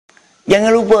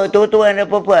Jangan lupa tuan-tuan dan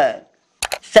puan-puan,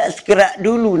 subscribe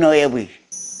dulu nak ya.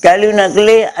 Kalau nak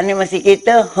klik animasi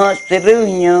kita, hot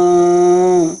serunya.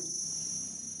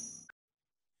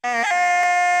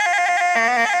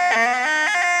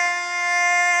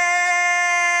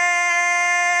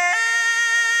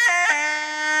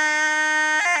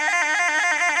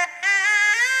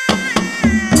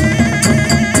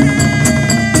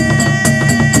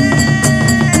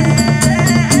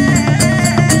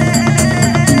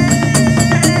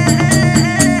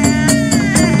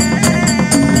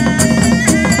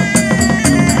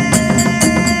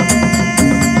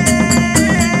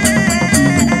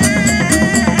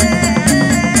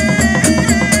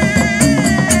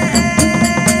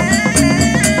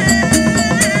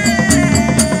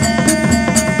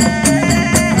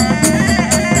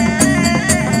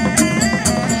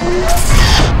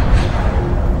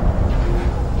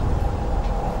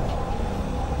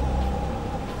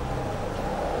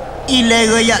 Ilai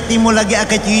royak Timur lagi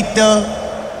akan cerita.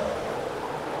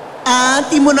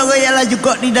 Timur nak royak lah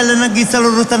juga di dalam negeri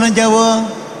seluruh tanah Jawa.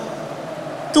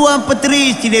 Tuan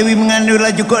Petri Siti Dewi mengandung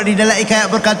lah juga di dalam ikat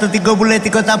berkata 3 bulan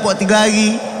 3 tapak 3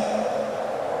 hari.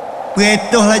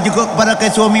 Berituh lah juga kepada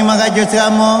ke suami Maraja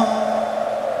Serama.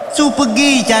 Su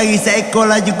pergi cari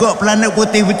seekor lah juga pelanduk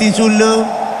putih betin sulung.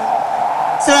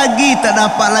 Selagi tak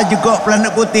dapat lah juga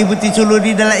pelanduk putih betin sulung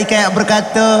di dalam ikat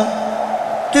berkata,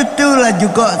 tentulah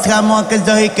juga Serama akan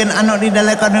zahirkan anak di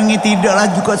dalam kandungan tidaklah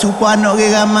juga serupa anak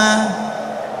orang ramah.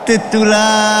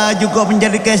 Tentulah juga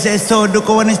menjadikan seksa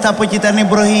duka wanita penciptaan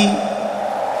Ibrahim.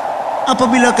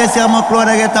 Apabila Serama keluar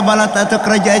dari Tabalat atau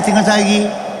kerajaan Singasari,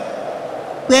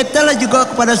 beritalah juga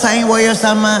kepada saing Wayang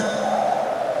sama.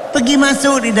 Pergi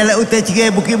masuk di dalam hutan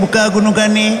cerai Bukit Buka Gunung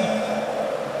Gani.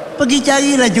 Pergi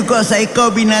carilah juga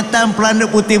seekor binatang pelanduk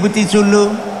putih betin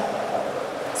sulung.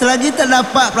 Selagi tak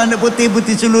dapat pelanduk putih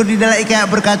betin sulung di dalam ikat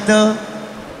berkata,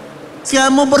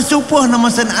 Serama bersumpah nama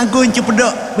San Agung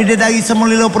Cepedok Bidadari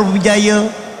Semulilo Perbujaya.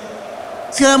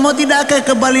 Serama tidak akan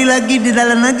kembali lagi di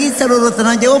dalam negeri seluruh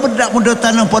tanah Jawa berdak muda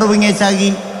tanah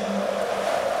Perwengesari.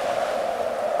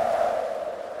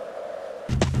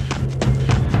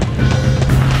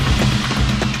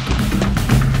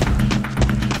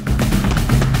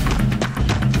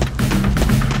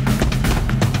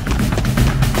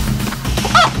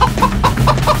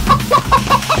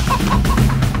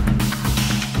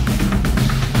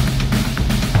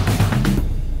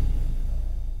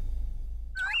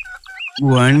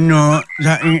 Gua nak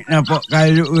Said nampak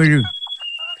kaluk ke tu.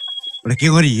 Lagi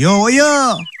kau dia,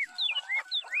 ya.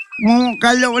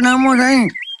 Kaluk nama Said.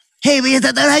 Hei, biar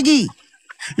tak tahu lagi.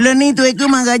 Lo ni tu aku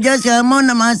Maraja Serama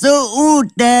nak masuk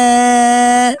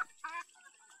hutan.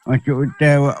 Masuk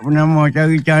hutan buat nama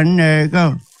cari candai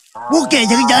kau. Bukan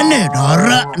cari candai,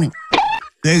 darak ni.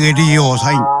 Kira dia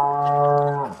Said.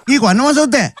 Kau nak masuk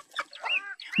hutan?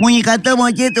 Bunyi kata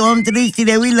Mocik Tuan Menteri Siti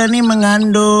Dewi lah ni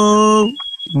mengandung.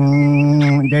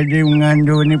 Jadi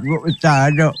mengandung ni perut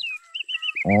besar tak?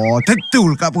 Oh,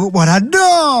 tentu kat perut bawah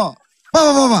dada.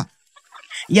 Apa?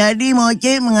 Jadi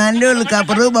Mocik mengandung kat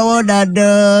perut bawah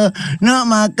dada. Nak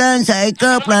makan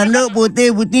seekor pelanduk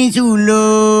putih betin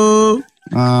sulung.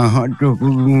 Tu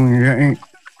kurung Said.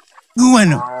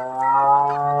 Gurung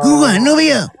mana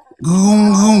dia?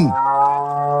 Gurung.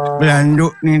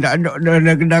 Pelanduk ni tak ada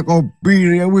dalam kedai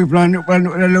kopi ni.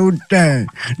 Pelanduk-pelanduk dalam hutan.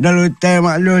 Dalam hutan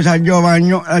maklum saja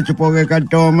banyak lah. Cepat orang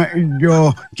kata Mak Ijo,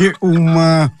 Cik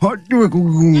Umar. Hak tu aku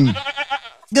gurung.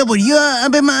 Kenapa dia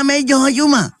sampai Mak Ijo Cik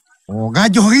Umar? Oh,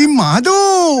 gajah rimah tu.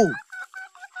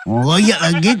 Oh, royak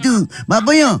lagi tu.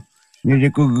 Bapaknya?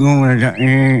 Jadi aku gurung lah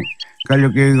Said.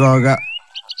 Kalau kira kat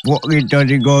buat kita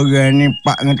 3 orang ni,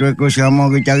 Pak dengan tu aku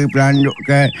selama kita cari pelanduk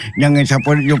kan. Jangan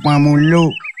siapa jumpa mulut.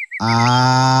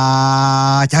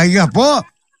 Cari apa?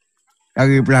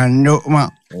 Cari pelanduk, Mak.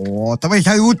 Oh, tak payah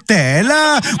cari hotel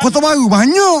lah. Kota baru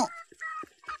banyak.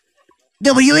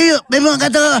 Dah yuk. Memang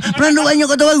kata pelanduk banyak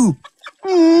kota baru.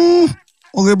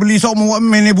 Orang beli sok mau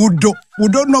main ni budak.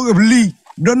 Budak nak orang beli.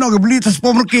 Budak nak orang beli atas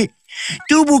supermarket.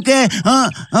 Tu bukan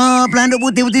pelanduk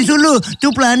putih-putih sulung. Tu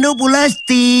pelanduk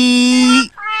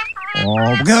plastik. Oh,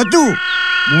 bukan tu.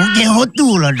 Bukan tu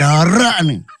lah darak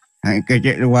ni.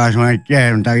 Kecik luar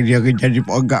semacam. Tadi dia kerja di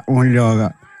pogak mula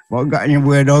kak. Pogaknya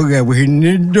berdorang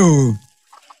begini tu.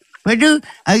 Lepas tu,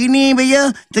 hari ni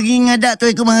Baya pergi ngadak tu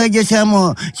aku Maraja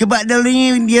Serama. Sebab dulu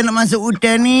ni dia nak masuk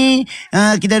hutan ni,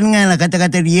 kita dengar lah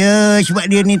kata-kata dia. Sebab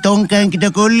dia ni tongkang kita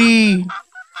koli.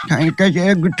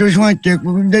 Kecik aku tu semacam. Aku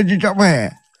jadi tak baik.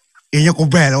 Ya kau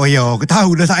bel, ya. Kau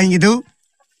tahu dah saing gitu.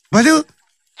 Lepas tu,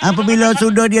 Apabila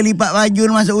sudah dia lipat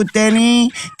baju masuk hotel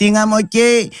ni, tinggal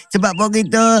mocek. Sebab pun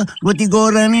kita bertiga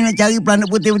orang ni nak cari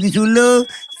pelanduk putih sulung.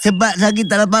 Sebab lagi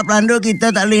tak dapat pelanduk, kita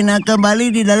tak boleh nak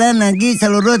kembali di dalam lagi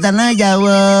seluruh tanah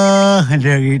Jawa.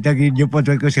 Ada kita jumpa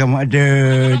tu aku sama ada.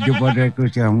 Jumpa tu aku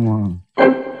sama.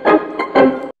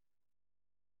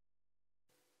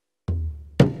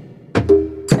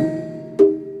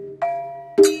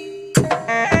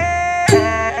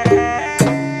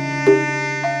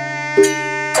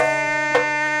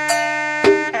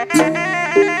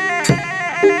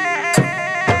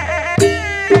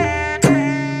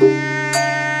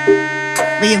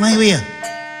 Mari.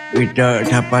 Kita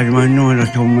dapat mana lah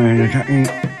comel lah Said.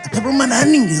 Atau mana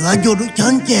ni raja duk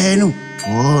cancel tu.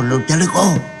 Oh, lu cari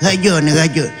kau. Raja ni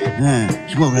raja.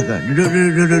 Semua belakang.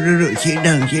 Duduk.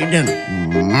 Sedang.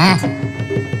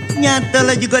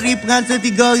 Nyatalah juga di pengasuh 3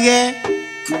 orang.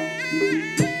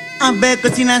 Abang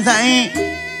kesinan Said.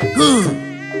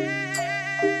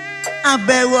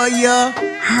 Abang Wokyoh.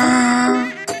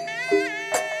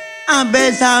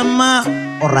 Abang sama.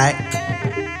 Alright.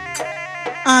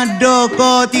 Ada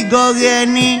kau 3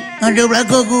 orang ni. Ada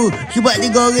belakang aku. Sebab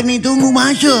 3 orang ni tunggu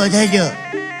masa saja.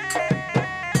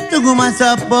 Tunggu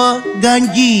masa apa?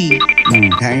 Ganji.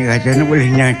 Saya rasa nak boleh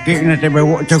nyakit nak sampai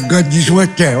awak cak gaji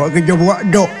suacai. Awak kerja buat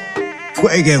dok.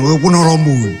 Buat ikan, awak pun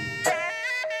rambut.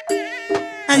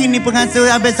 Hari ni pengasuh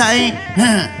Abang Said.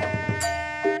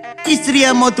 Isteri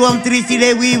yang mau Tuan Siti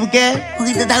Dewi bukan? Oh,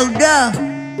 kita tahu dah.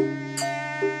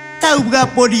 Tahu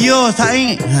berapa dia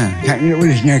Said? Saya nak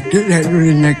boleh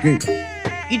nyakit.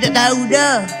 Kita tahu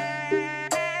dah.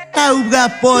 Tahu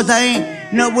berapa Said?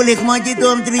 Nak boleh ke masjid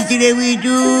Tuan Siti Dewi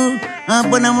tu.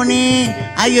 Apa nama ni?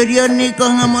 Ayah dia nikah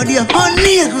dengan mak dia.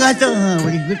 Ni aku rasa.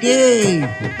 Boleh putih.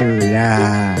 Betul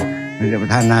lah. Macam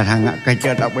tanah sangat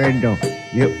kacau tak beda.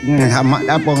 Dia sama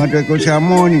tak apa dengan tu aku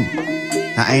sama ni.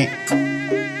 Said.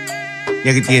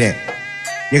 Dia kecil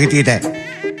tak?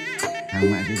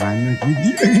 Sama di mana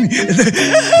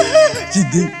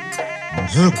Sidi.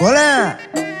 Masuk sekolah.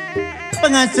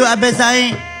 Pengasuh Abang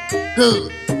Said.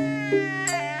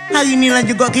 Hari inilah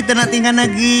juga kita nak tinggal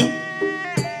lagi.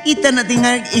 Kita nak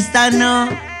tinggal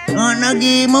istana. Nak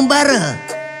lagi membara.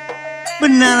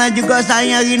 Benarlah juga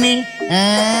saya hari ni.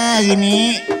 Hari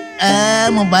ni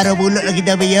membara bulat lah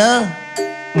kita biar.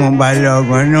 Membala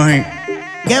mana?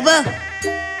 Apa?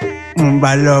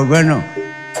 Membala mana?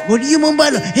 Oh, dia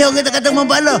membala. Orang kata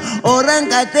membala. Orang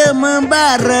kata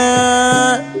membara.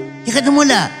 Dia kata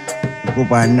mula. Aku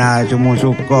pandai semua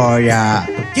suka ya.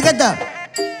 Dia kata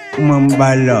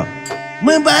membala.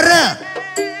 Membara.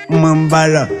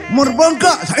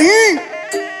 Merbongkak Said.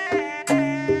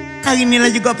 Hari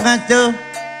inilah juga pengasuh.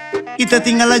 Kita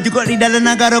tinggallah juga di dalam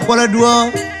negara Kuala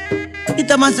Dua.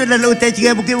 Kita masuk dalam hutan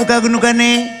cerai bukit buka gunung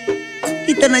kane.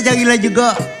 Kita nak carilah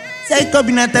juga seekor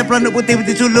binatang pelanduk putih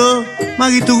sulung.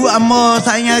 Mari tunggu amor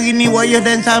saya hari ni Wayang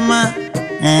dan sama.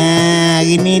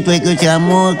 Hari ni tu ekor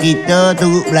ceramah kita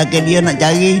tunggu belakang dia nak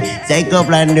cari seekor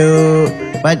pelanduk.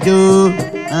 Lepas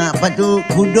tu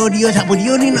kuda dia siapa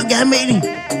dia ni nak pergi ambil ni.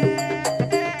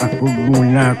 Aku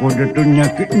guna kuda tu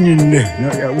nyakitnya deh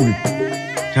nak ya ui.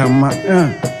 Sama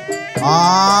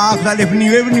aku tak boleh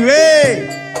peni weh.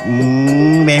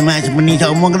 Memang sepeni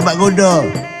semua ke tempat kuda.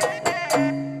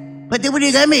 Lepas tu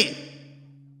boleh ambil.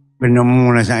 Penemu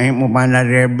lah Said mu pandai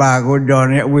reba kuda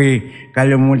ni weh.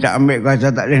 Kalau mu tak ambil kau rasa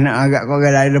tak boleh nak agak kau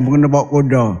orang lain pun kena bawa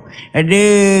kuda. Ada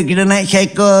kita naik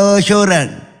seekor seorang.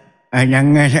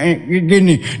 Jangan Said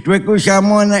gini. Tu aku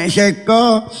sama naik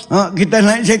seekor. Kita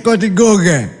naik seekor 3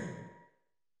 orang.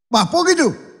 Apa gitu?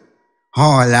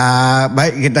 Lah,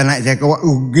 baik kita naik seekor wak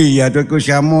rugi ya. Tu aku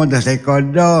sama dah seekor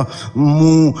dah.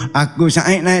 Mu aku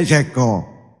Said naik seekor.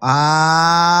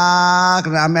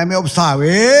 Kena ambil besar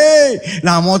weh.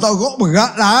 Lama tak kok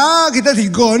berat lah. Kita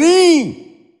 3 ni.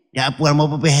 Ya apa mau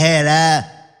pepeh lah.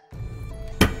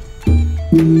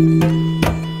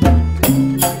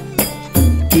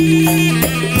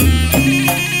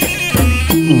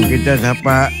 Kita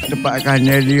dapat tempatkan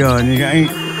dia ni Said.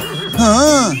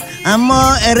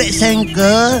 Amo erek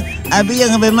sengke, abi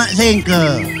yang habis mak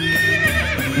sengke.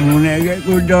 Naik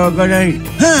kuda kau ni.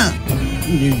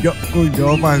 Jejak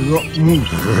kuda parok mu.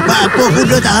 Apa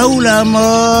kuda tahulah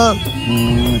amo.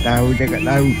 Tahu cakap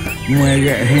tahu. Mu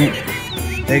agak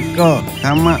seko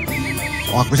sama.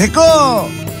 Aku seko.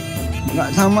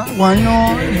 Tak sama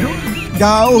mana.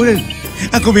 Jauh ni.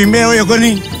 Aku bimbel ya kau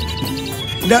ni.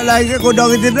 Dak lagi kuda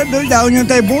kita dah jauhnya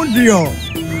tebon dia.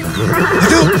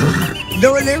 Itu. Dah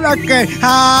boleh belakang.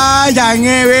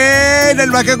 Jangan weh. Dan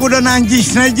belakang kuda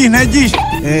najis. Najis.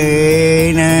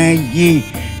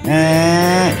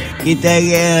 Kita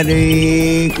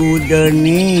dari kuda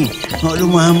ni. Hak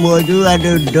rumah hamba tu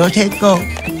ada 2 ekor.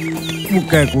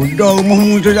 Bukan kuda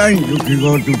rumahmu tu lain. Tu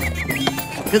kira tu.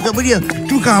 Dekat apa dia?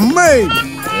 Tu kambing.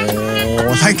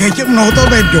 Oh, saya kecek menonton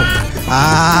bedo.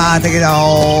 Tak kira.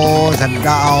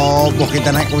 Sedap. Buat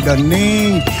kita naik kuda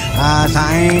ni.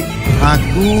 Saya,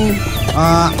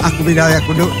 aku bila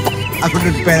aku duduk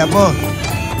depan apa?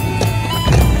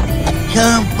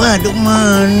 Siapa duk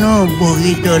mana bos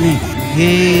kita ni?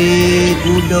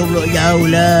 Kuda pula jauh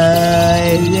lah.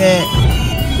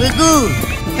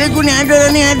 Kuku ni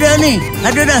ada ni.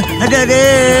 Ada dah.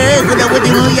 Kuda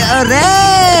putih mulia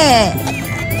orang.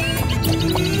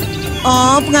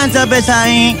 Oh, pengantar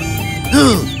bersaing.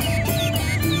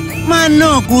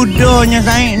 Mana kudanya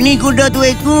saing? Ni kuda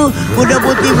tuiku, kuda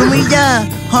putih bermeja.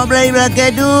 Hak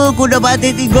belakang tu kuda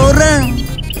batik 3 orang.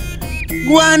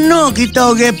 Guano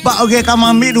kita pak kamu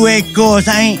ambil 2 ekor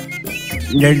saing.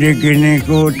 Jadi kini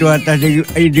ku tu atas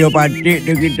idea patik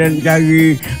tu kita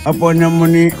cari apa nama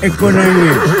ni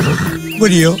ekonomi.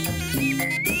 Boleh?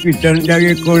 Kita nak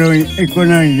cari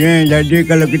ekonomi. Jadi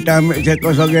kalau kita ambil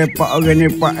seekor pak orang ni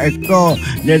 4 ekor.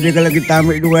 Jadi kalau kita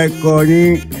ambil 2 ekor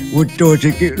ni utuh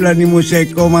sikit lah ni musa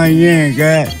ekor main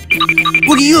ke.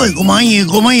 Boleh ekor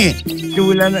main. Tu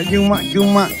lah nak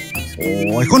cuma.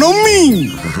 Oh, ekonomi.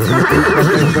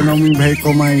 Ekonomi baik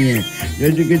ekor main.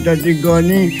 Jadi kita 3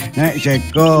 ni naik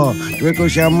sekor. 2 ekor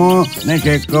sama naik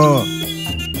sekor.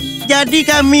 Jadi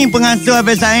kami pengasuh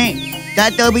habis saing.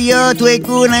 Kata biar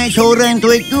tuiku naik seorang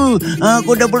tuiku.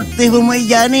 Kuda putih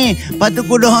bermeja ni. Lepas tu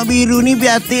kuda hak biru ni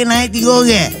biar atik naik 3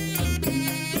 orang.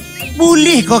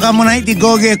 Boleh kau kamu naik 3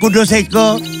 orang kuda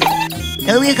sekor?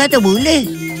 Tapi kata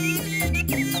boleh.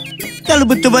 Kalau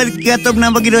betul balik kata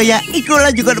benar bagi doya,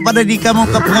 ikutlah juga daripada di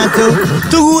kamu ke pengasuh.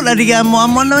 Turutlah di kamu.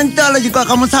 Amor nantilah juga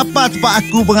kamu sapa tempat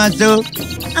aku pengasuh.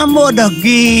 Amor dah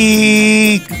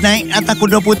pergi naik atas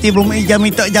kuda putih belum ijam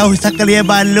minta jauh sekali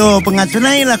balo pengasuh.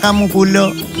 Naiklah kamu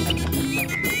pula.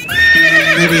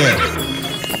 Ini dia.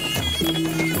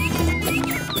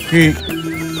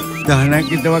 Dah naik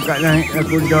kita bakal naik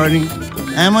kuda ni.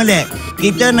 Molek.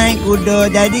 Kita naik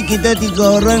kuda, jadi kita 3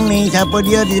 orang ni. Siapa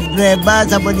dia driver,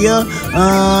 siapa dia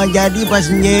jadi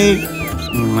passenger.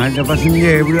 Ada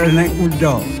passenger pula naik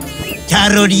kuda.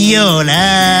 Cara dia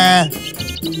lah.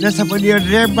 Dah siapa dia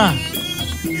driver?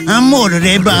 Amor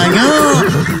drivernya.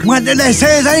 Ada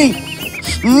lesen saya.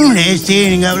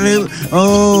 Lesen enggak boleh.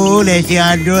 Oh, lesen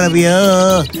ada lah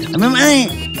biar. Memang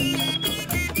naik.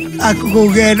 Aku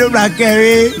kugai duduk belakang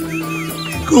ni.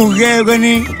 Kugai bukan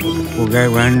ni. Kugai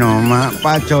mana mak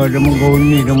pacar dia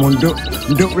mengguni dia munduk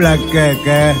belakang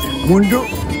ke. Munduk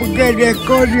pegang dia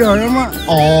ekor dia lah mak.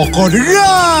 Oh kau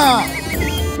dengar.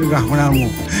 Dengar menamu.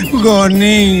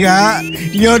 Goni enggak.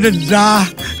 Ya dedah.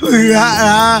 Enggak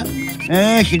lah.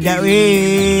 Sedap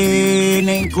weh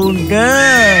naik kuda.